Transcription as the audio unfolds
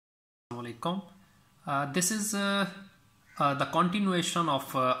Assalamu alaikum. This is the continuation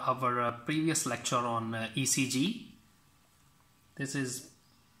of our previous lecture on ECG. This is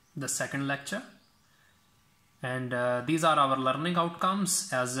the second lecture, and these are our learning outcomes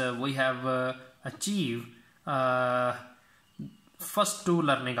as we have achieved first two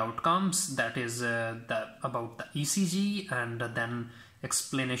learning outcomes, that is about the ECG and then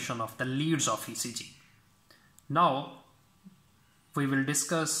explanation of the leads of ECG. Now we will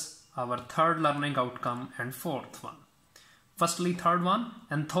discuss our third learning outcome and fourth one. Firstly, third one,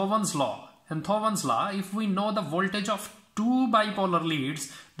 Enthoven's law. Enthoven's law, if we know the voltage of two bipolar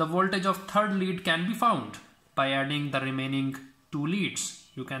leads, the voltage of third lead can be found by adding the remaining two leads.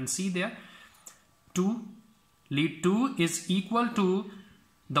 You can see there, lead 2 is equal to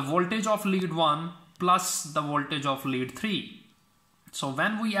the voltage of lead 1 plus the voltage of lead 3. So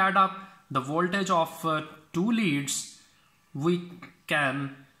when we add up the voltage of two leads, we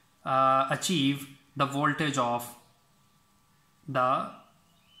can achieve the voltage of the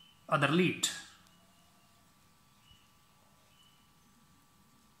other lead.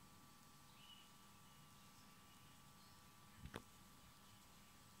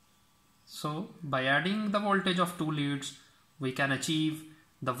 So by adding the voltage of two leads, we can achieve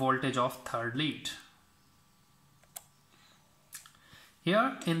the voltage of third lead.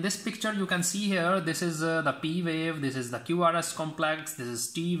 Here in this picture you can see here, this is the P wave, this is the QRS complex, this is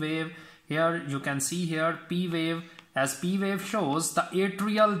T wave. Here you can see here P wave. As P wave shows the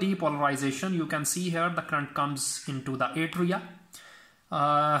atrial depolarization, you can see here the current comes into the atria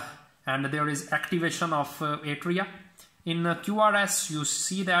and there is activation of atria. In QRS you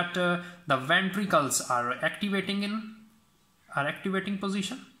see that the ventricles are activating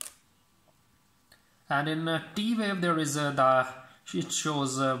position, and in T wave there is it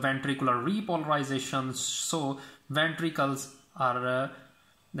shows ventricular repolarization, so ventricles are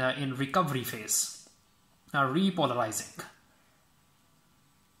in recovery phase, are repolarizing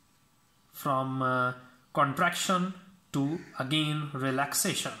from contraction to again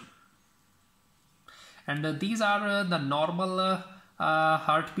relaxation. And these are the normal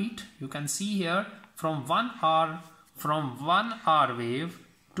heartbeat. You can see here from one R wave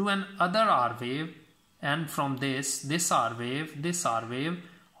to another R wave, and from this R wave,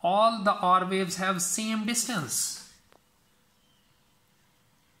 all the R waves have same distance.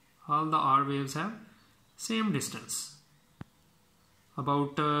 All the R waves have same distance,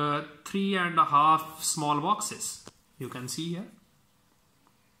 about 3.5 small boxes. You can see here,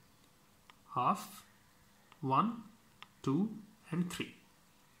 half, 1, 2 and 3.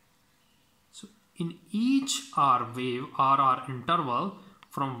 So in each R wave, RR interval,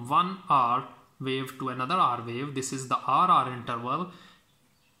 from one R wave to another R wave, this is the RR interval,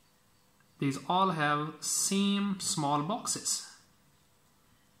 these all have same small boxes,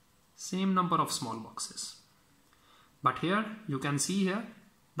 same number of small boxes. But here you can see here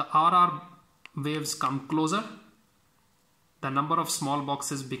the RR waves come closer, the number of small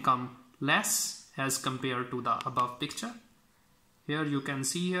boxes become less as compared to the above picture. Here you can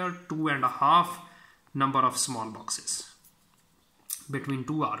see here 2.5 number of small boxes between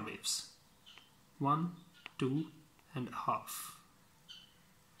two R waves, 1, 2.5.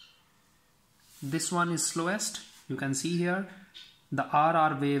 This one is slowest. You can see here the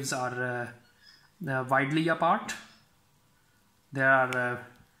RR waves are widely apart. There are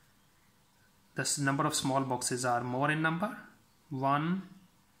the number of small boxes are more in number, 1,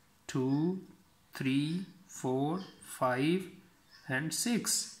 2, 3, 4, 5 and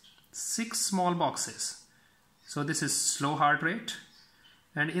 6 small boxes. So this is slow heart rate,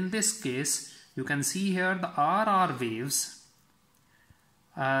 and in this case you can see here the RR waves,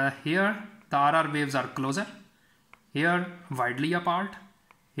 here the RR waves are closer, here widely apart,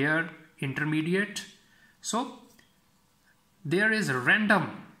 here intermediate. So there is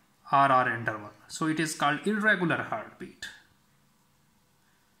random RR interval, so it is called irregular heartbeat.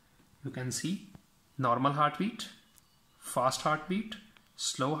 You can see normal heartbeat, fast heartbeat,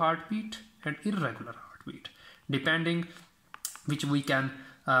 slow heartbeat and irregular heartbeat, depending, which we can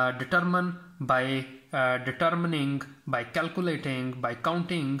determine by calculating, by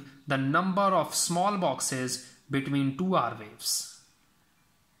counting the number of small boxes between two R waves.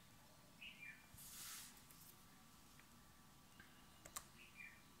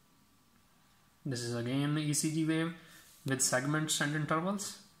 This is again ECG wave with segments and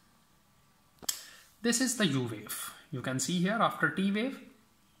intervals. This is the U wave. You can see here after T wave,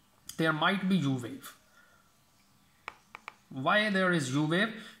 there might be U wave. Why there is U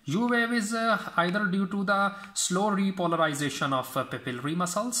wave? U wave is either due to the slow repolarization of papillary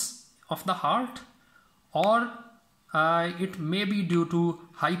muscles of the heart, or It may be due to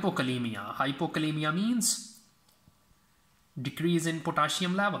hypokalemia. Hypokalemia means decrease in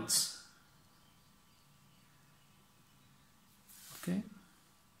potassium levels. Okay,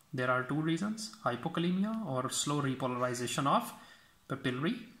 there are two reasons: hypokalemia or slow repolarization of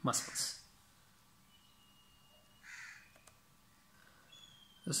papillary muscles.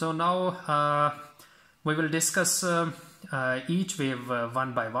 So now we will discuss each wave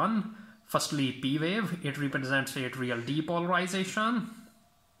one by one. Firstly, P wave. It represents atrial depolarization,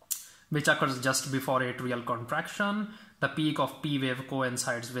 which occurs just before atrial contraction. The peak of P wave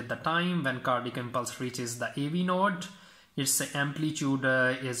coincides with the time when cardiac impulse reaches the AV node. Its amplitude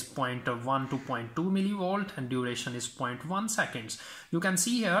is 0.1 to 0.2 millivolt and duration is 0.1 seconds. You can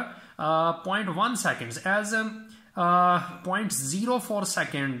see here 0.1 seconds as 0.04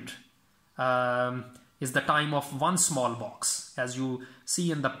 second is the time of one small box, as you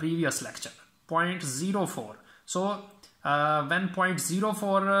see in the previous lecture. 0.04. So when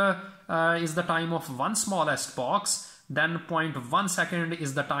 0.04 is the time of one smallest box, then 0.1 second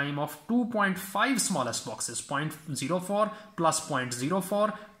is the time of 2.5 smallest boxes. 0.04 plus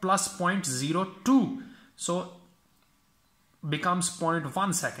 0.04 plus 0.02. So becomes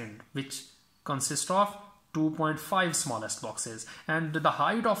 0.1 second, which consists of 2.5 smallest boxes, and the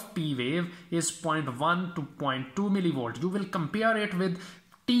height of P wave is 0.1 to 0.2 millivolt. You will compare it with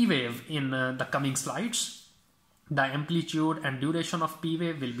T wave in the coming slides. The amplitude and duration of P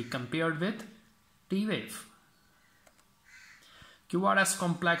wave will be compared with T wave. QRS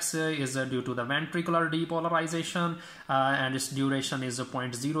complex is due to the ventricular depolarization and its duration is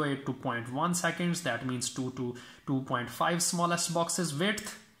 0.08 to 0.1 seconds. That means 2 to 2.5 smallest boxes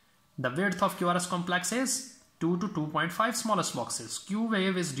width. The width of QRS complex is 2 to 2.5 smallest boxes. Q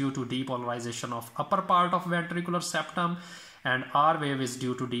wave is due to depolarization of upper part of ventricular septum, and R wave is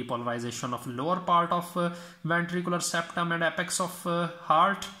due to depolarization of lower part of ventricular septum and apex of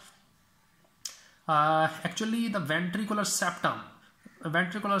heart. Actually, the ventricular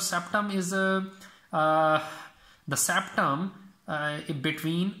septum is the septum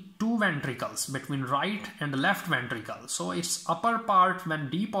between two ventricles, between right and left ventricle. So its upper part, when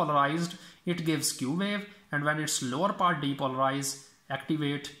depolarized, it gives Q wave, and when its lower part depolarized,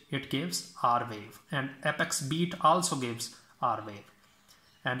 activate, it gives R wave, and apex beat also gives R wave.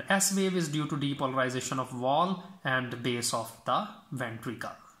 And S wave is due to depolarization of wall and base of the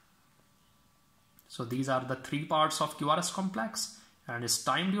ventricle. So these are the three parts of QRS complex and its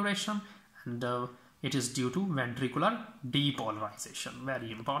time duration, and it is due to ventricular depolarization,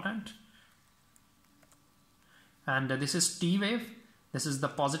 very important. And this is T wave. This is the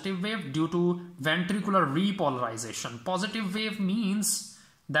positive wave due to ventricular repolarization. Positive wave means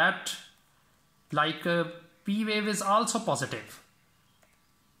that like P wave is also positive.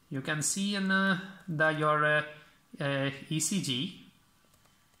 You can see in your ECG.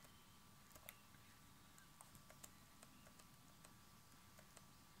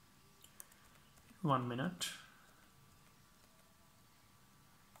 One minute.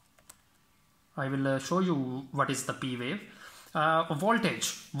 I will show you what is the P wave.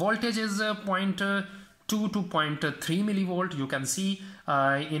 Voltage is 0.2 to 0.3 millivolt. You can see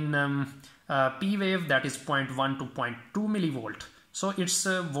in P wave that is 0.1 to 0.2 millivolt. So its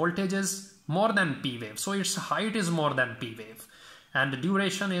voltage is more than P wave. So its height is more than P wave, and the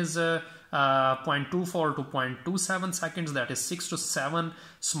duration is 0.24 to 0.27 seconds. That is 6 to 7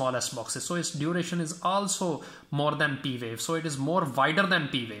 smallest boxes. So its duration is also more than P wave. So it is more wider than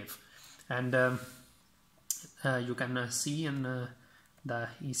P wave, and you can see in the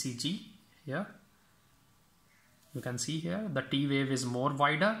ECG here. You can see here the T wave is more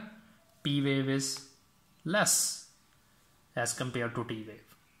wider, P wave is less as compared to T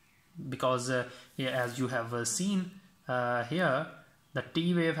wave, because as you have seen here, the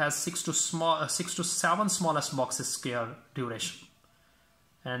T wave has 6 to 7 smallest boxes square duration,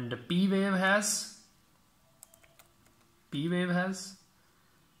 and P wave has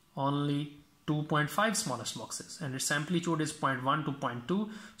only 2.5 smallest boxes, and its amplitude is 0.1 to 0.2.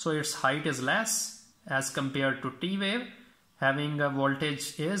 So its height is less as compared to T wave, having a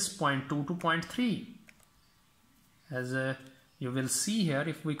voltage is 0.2 to 0.3. As you will see here,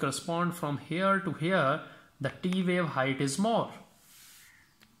 if we correspond from here to here, the T wave height is more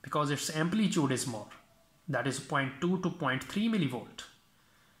because its amplitude is more, that is 0.2 to 0.3 millivolt.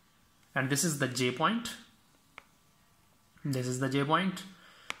 And this is the J point. This is the J point.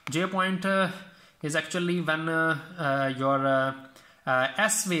 J point is actually when your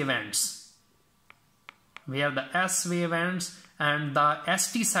S wave ends, where the S wave ends and the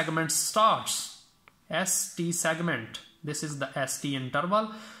ST segment starts. ST segment, this is the ST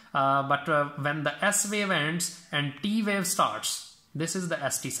interval, but when the S wave ends and T wave starts, this is the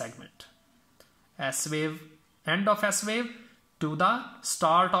ST segment. S wave, end of S wave to the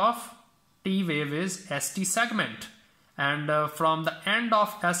start of T wave is ST segment, and from the end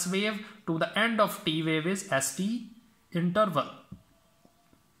of S wave to the end of T wave is ST interval.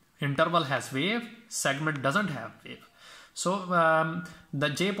 Interval has wave, segment doesn't have wave. So the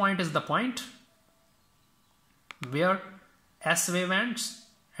J point is the point where S wave ends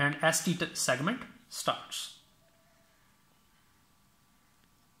and ST segment starts.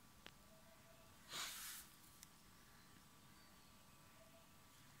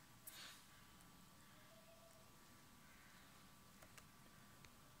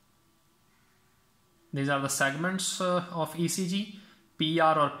 These are the segments of ECG.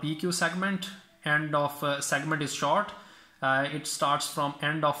 PR or PQ segment, end of segment is short. It starts from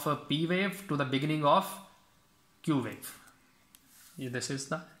end of P wave to the beginning of Q wave. This is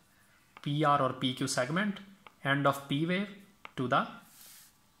the PR or PQ segment, end of P wave to the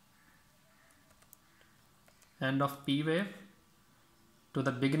end of P wave to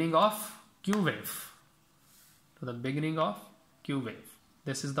the beginning of Q wave. To the beginning of Q wave.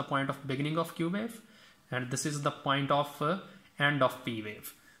 This is the point of beginning of Q wave, and this is the point of end of P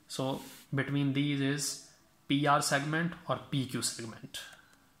wave. So between these is PR segment or PQ segment.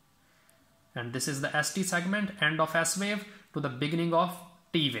 And this is the ST segment, end of S wave to the beginning of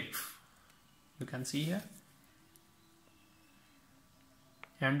T wave. You can see here.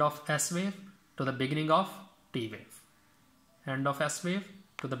 End of S wave to the beginning of T wave. End of S wave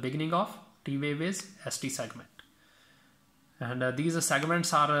to the beginning of T wave is ST segment. And these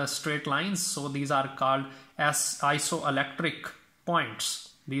segments are straight lines, so these are called as isoelectric points.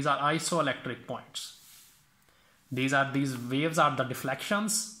 These are isoelectric points. These waves are the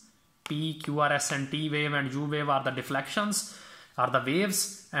deflections. P, QRS and T wave and U wave are the deflections, are the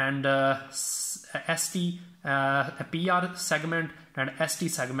waves, and ST, PR segment and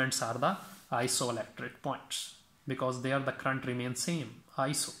ST segments are the isoelectric points because there the current remains same,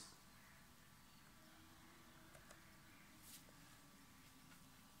 iso.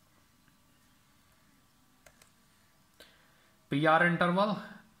 PR interval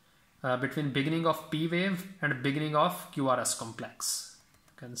between beginning of P wave and beginning of QRS complex.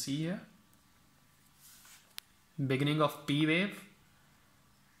 You can see here. Beginning of P wave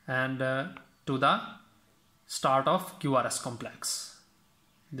and to the start of QRS complex.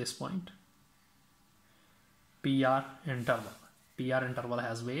 This point. PR interval. PR interval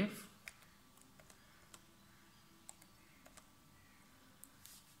has wave.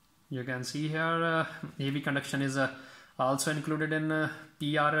 You can see here AV conduction is also included in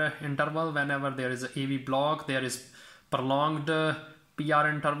PR interval. Whenever there is a AV block, there is prolonged PR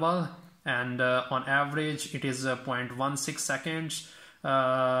interval, and on average it is 0.16 seconds.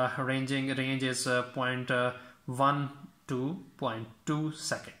 Range is 0.1 to 0.2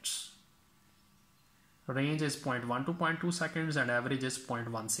 seconds. Range is 0.1 to 0.2 seconds and average is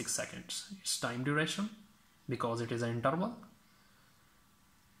 0.16 seconds. It's time duration because it is an interval.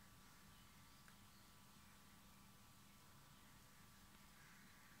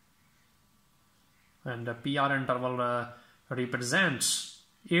 And the PR interval represents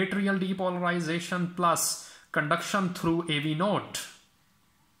atrial depolarization plus conduction through AV node.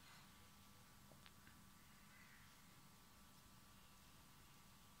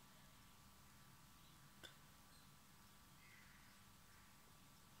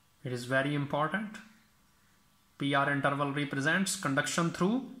 It is very important. PR interval represents conduction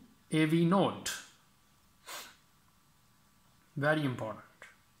through AV node. Very important.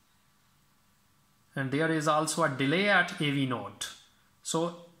 And there is also a delay at AV node.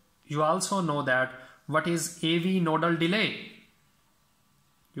 So you also know that what is AV nodal delay.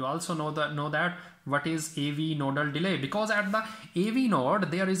 You also know that what is AV nodal delay, because at the AV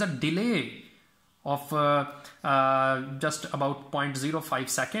node there is a delay of just about 0.05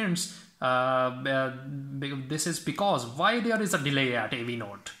 seconds. This is because why there is a delay at AV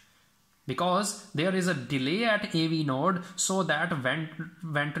node. Because there is a delay at AV node so that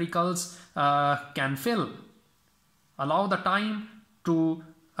ventricles can fill. Allow the time to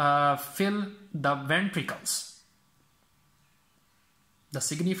fill the ventricles. The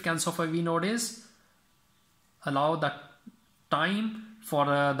significance of AV node is allow the time for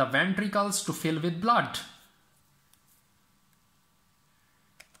the ventricles to fill with blood.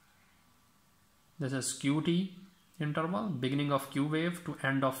 This is QT interval, beginning of Q wave to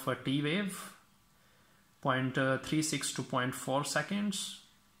end of T wave, 0.36 to 0.4 seconds.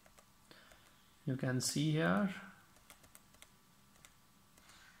 You can see here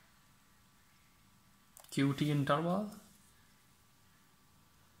QT interval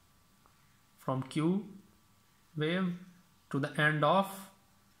from Q wave to the end of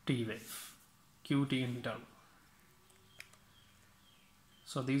T wave, QT interval.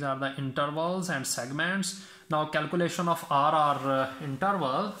 So these are the intervals and segments. Now calculation of RR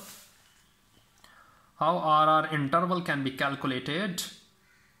interval. How RR interval can be calculated?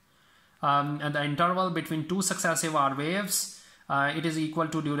 And the interval between two successive R waves, it is equal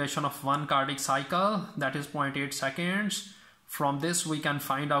to duration of one cardiac cycle, that is 0.8 seconds. From this we can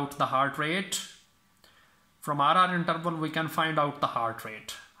find out the heart rate. From RR interval we can find out the heart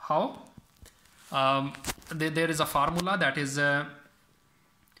rate. How? There is a formula, that is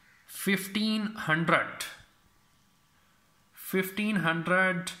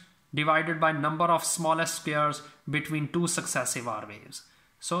 1500 divided by number of smallest squares between two successive R waves.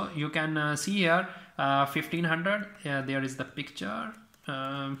 So you can see here 1500, there is the picture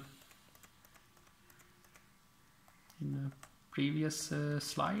in the previous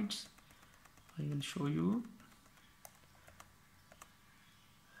slides. I will show you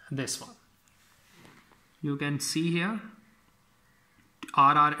this one. You can see here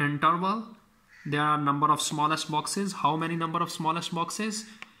RR interval, there are number of smallest boxes. How many number of smallest boxes?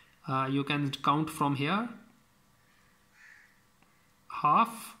 You can count from here.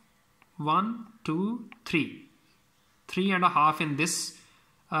 Half, 1, 2, 3. 3.5 in this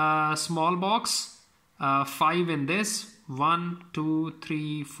small box, 5 in this, 1, 2,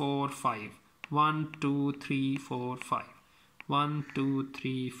 3, 4, 5. 1, 2, 3, 4, 5. 1, 2,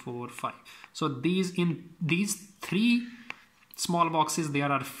 3, 4, 5. So in these three small boxes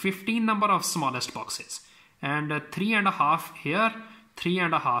there are 15 number of smallest boxes, and 3.5 here,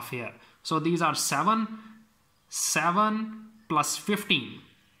 3.5 here. So these are 7 plus 15.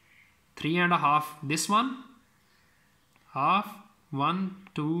 3.5 this one, half, 1,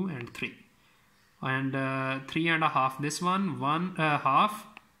 2 and 3, and 3.5 this one, half,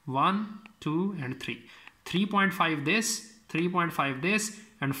 1, 2 and 3. 3.5 this, 3.5 this,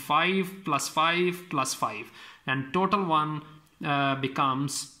 and 5 plus 5 plus 5, and total one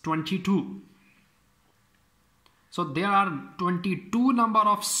becomes 22. So there are 22 number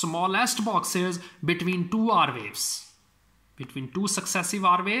of smallest boxes between two R waves. Between two successive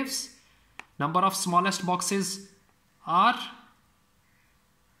R waves, number of smallest boxes are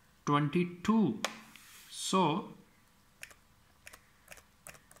 22. So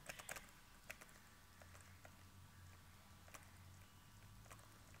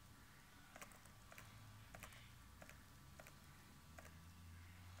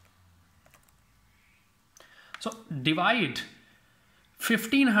divide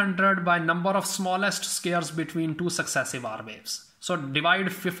 1500 by number of smallest squares between two successive R waves. So divide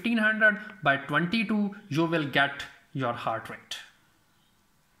 1500 by 22, you will get your heart rate.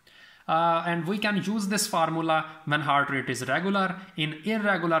 And we can use this formula when heart rate is regular. In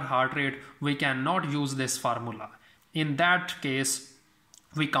irregular heart rate, we cannot use this formula. In that case,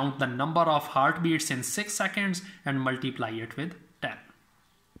 we count the number of heartbeats in 6 seconds and multiply it with 10.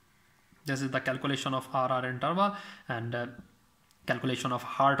 This is the calculation of RR interval and calculation of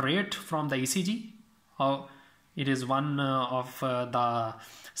heart rate from the ECG. It is one of the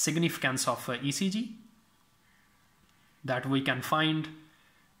significance of ECG, that we can find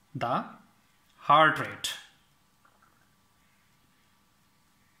the heart rate.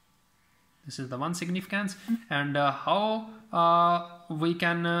 This is the one significance. And how we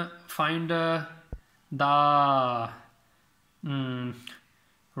can find the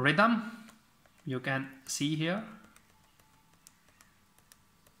rhythm, you can see here.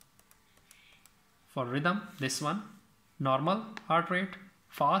 For rhythm, this one, normal heart rate,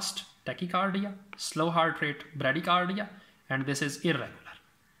 fast, tachycardia, slow heart rate, bradycardia, and this is irregular.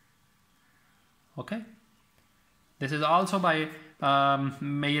 Okay. This is also by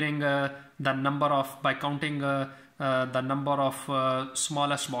measuring the number of, by counting the number of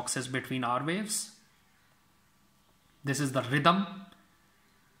smallest boxes between R waves. This is the rhythm.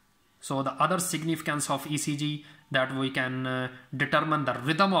 So the other significance of ECG, that we can determine the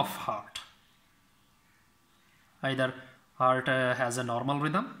rhythm of heart. Either heart has a normal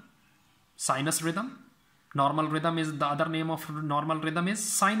rhythm, sinus rhythm. Normal rhythm is, the other name of normal rhythm is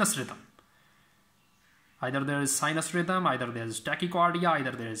sinus rhythm. Either there is sinus rhythm, either there is tachycardia,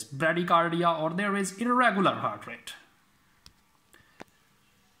 either there is bradycardia, or there is irregular heart rate.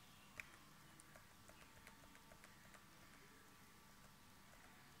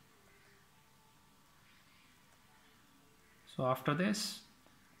 So after this,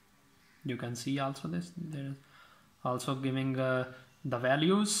 you can see also this, there is also giving the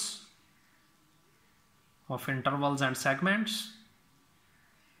values of intervals and segments.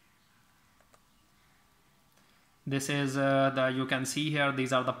 This is you can see here,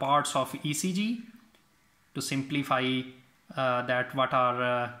 these are the parts of ECG. To simplify that, what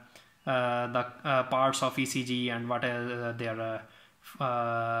are the parts of ECG and what is their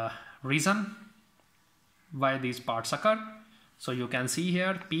reason why these parts occur. So you can see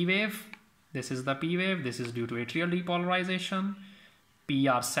here P wave, this is the P wave, this is due to atrial depolarization.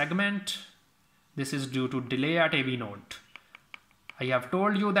 PR segment, this is due to delay at AV node. I have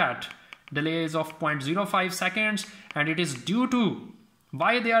told you that delay is of 0.05 seconds, and it is due to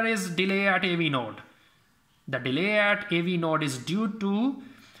why there is delay at AV node. The delay at AV node is due to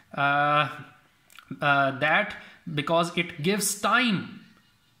that because it gives time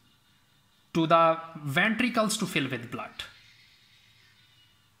to the ventricles to fill with blood.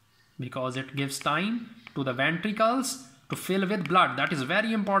 Because it gives time to the ventricles to fill with blood. That is a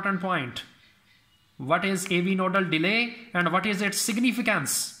very important point. What is AV nodal delay and what is its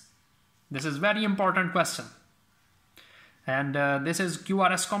significance? This is very important question. And this is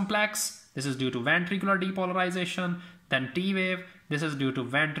QRS complex. This is due to ventricular depolarization. Then T wave. This is due to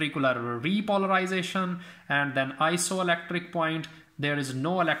ventricular repolarization. And then isoelectric point. There is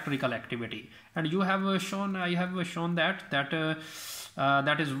no electrical activity. And you have shown, I have shown that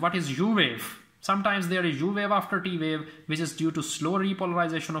that is what is U wave. Sometimes there is U wave after T wave, which is due to slow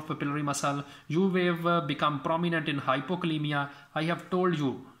repolarization of papillary muscle. U wave become prominent in hypokalemia. I have told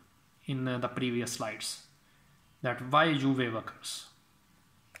you in the previous slides that why U wave occurs.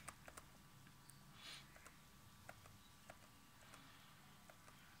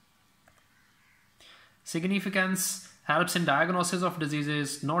 Significance: helps in diagnosis of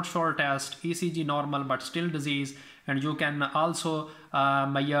diseases, not sure test, ECG normal but still disease, and you can also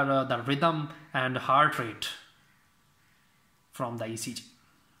measure the rhythm and heart rate from the ECG.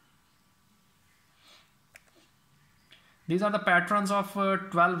 These are the patterns of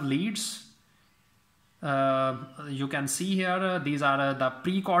 12 leads. You can see here, these are the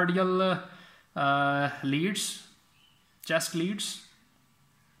precordial leads, chest leads,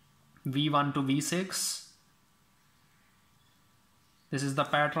 V1 to V6. This is the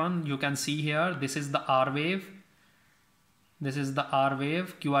pattern you can see here. This is the R wave. This is the R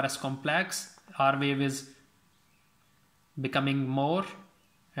wave, QRS complex. R wave is becoming more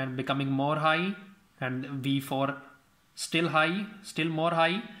and becoming more high, and V4 still high, still more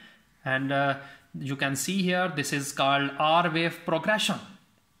high. And you can see here, this is called R wave progression.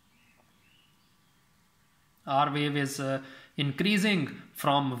 R wave is increasing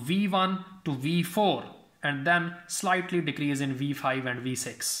from V1 to V4 and then slightly decrease in V5 and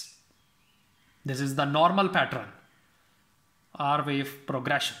V6. This is the normal pattern, R wave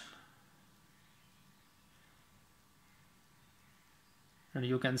progression. And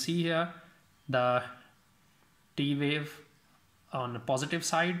you can see here the T wave on the positive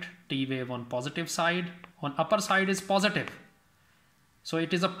side, T wave on positive side, on upper side is positive. So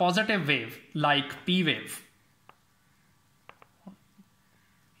it is a positive wave like P wave.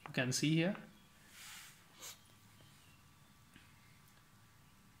 You can see here.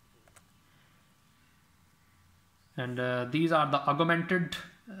 And these are the augmented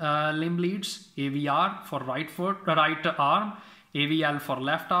limb leads, AVR for right foot, right arm, AVL for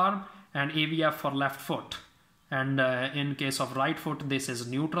left arm, and AVF for left foot. And in case of right foot, this is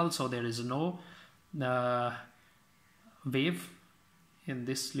neutral, so there is no wave in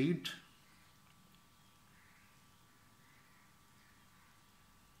this lead.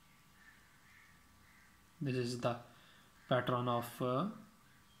 This is the pattern of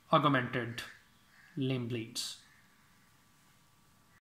augmented limb leads.